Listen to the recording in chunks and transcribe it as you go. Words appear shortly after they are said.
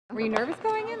Were you nervous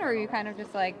going in, or were you kind of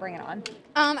just like, bring it on?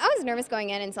 I was nervous going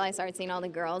in until I started seeing all the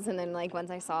girls, and then like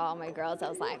once I saw all my girls, I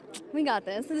was like, we got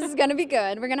this. This is gonna be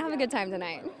good. We're gonna have a good time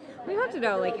tonight. We have to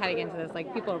know, like, heading into this,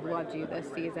 like, people have loved you this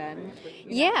season.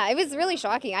 Yeah, it was really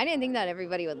shocking. I didn't think that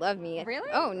everybody would love me. Really?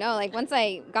 Oh no! Like once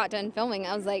I got done filming,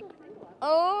 I was like,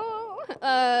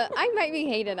 I might be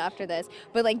hated after this.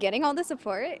 But like getting all the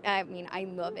support, I mean, I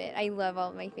love it. I love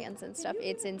all my fans and stuff.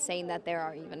 It's insane that there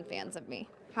are even fans of me.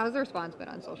 How's the response been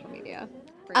on social media?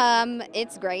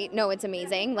 It's great. No, it's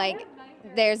amazing. Like,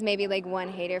 there's maybe like one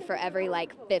hater for every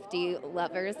like 50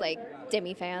 lovers, like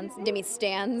Demi fans, Demi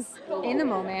stans. In the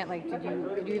moment, like, did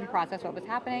you even process what was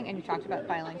happening? And you talked about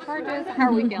filing charges. How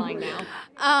are we feeling now?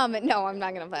 No, I'm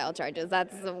not gonna file charges.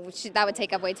 That would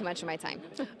take up way too much of my time.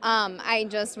 I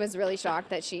just was really shocked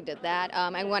that she did that.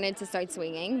 I wanted to start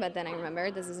swinging, but then I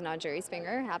remembered this is not Jerry's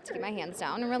finger. I have to keep my hands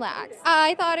down and relax.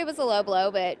 I thought it was a low blow,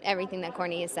 but everything that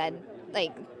Courtney has said,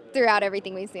 like, throughout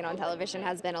everything we've seen on television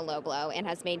has been a low blow and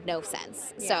has made no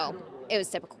sense. Yeah. So it was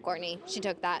typical Courtney. She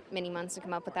took that many months to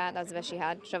come up with that. That was the best she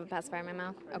had. Shove a pacifier in my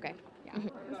mouth. Okay. Yeah.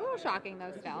 It was a little shocking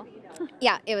though still.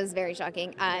 Yeah, it was very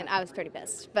shocking, and I was pretty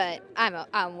pissed, but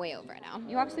I'm way over it now.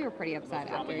 You obviously were pretty upset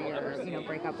after your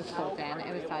breakup with Colton.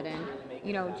 It was sudden.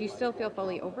 Do you still feel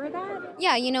fully over that?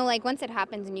 Yeah, like once it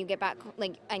happens and you get back,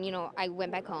 like, and I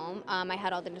went back home. I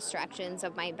had all the distractions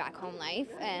of my back home life,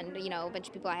 and a bunch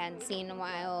of people I hadn't seen in a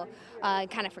while.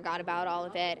 Kind of forgot about all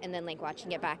of it, and then like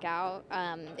watching it back out,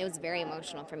 it was very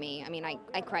emotional for me. I mean,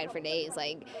 I cried for days.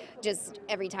 Like, just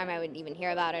every time I would even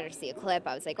hear about it or see a clip,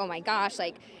 I was like, oh my gosh,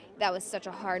 like that was such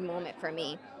a hard moment for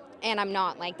me. And I'm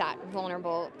not like that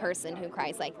vulnerable person who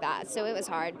cries like that. So it was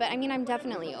hard, but I mean, I'm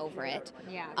definitely over it.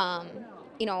 Yeah.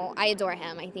 I adore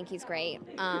him. I think he's great.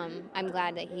 I'm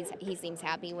glad that he seems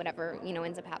happy, whatever,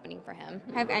 ends up happening for him.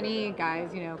 Have any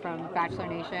guys, from Bachelor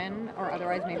Nation or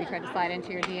otherwise maybe tried to slide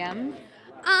into your DMs?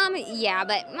 Yeah,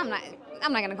 but I'm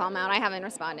not gonna call him out. I haven't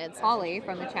responded. So. Pauly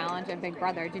from The Challenge and Big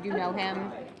Brother, did you know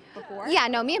him before? Yeah,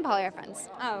 no, me and Pauly are friends.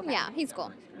 Oh, okay. Yeah, he's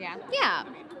cool. Yeah? Yeah,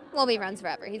 we'll be friends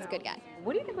forever. He's a good guy.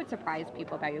 What do you think would surprise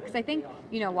people about you? Because I think,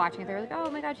 watching it, they're like, oh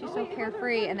my God, she's so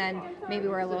carefree. And then maybe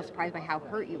we're a little surprised by how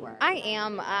hurt you were. I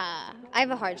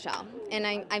have a hard shell, and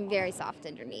I'm very soft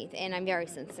underneath, and I'm very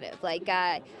sensitive. Like,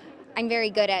 I'm very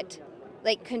good at,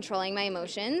 like, controlling my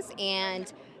emotions,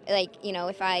 and, like,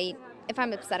 if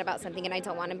I'm upset about something and I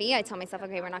don't want to be, I tell myself,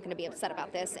 okay, we're not going to be upset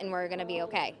about this, and we're going to be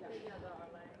okay.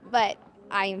 But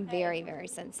I am very, very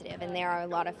sensitive, and there are a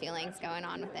lot of feelings going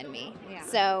on within me. Yeah.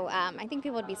 So I think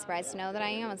people would be surprised to know that I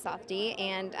am a softie,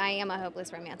 and I am a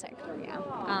hopeless romantic. Yeah.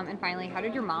 And finally, how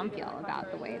did your mom feel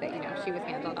about the way that she was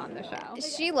handled on the show?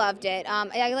 She loved it.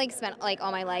 I spent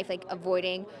all my life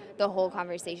avoiding the whole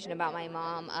conversation about my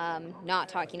mom, not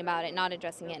talking about it, not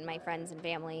addressing it in my friends and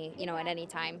family, at any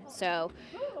time. So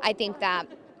I think that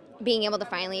being able to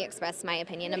finally express my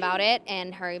opinion about it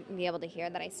and her be able to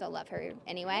hear that I still love her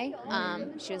anyway,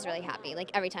 she was really happy. Like,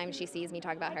 every time she sees me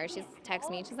talk about her, she texts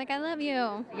me, she's like, I love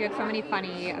you. You had so many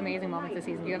funny, amazing moments this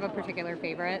season. Do you have a particular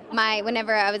favorite?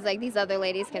 Whenever I was like, these other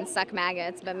ladies can suck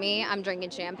maggots, but me, I'm drinking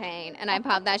champagne, and I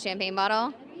pop that champagne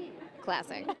bottle.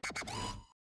 Classic.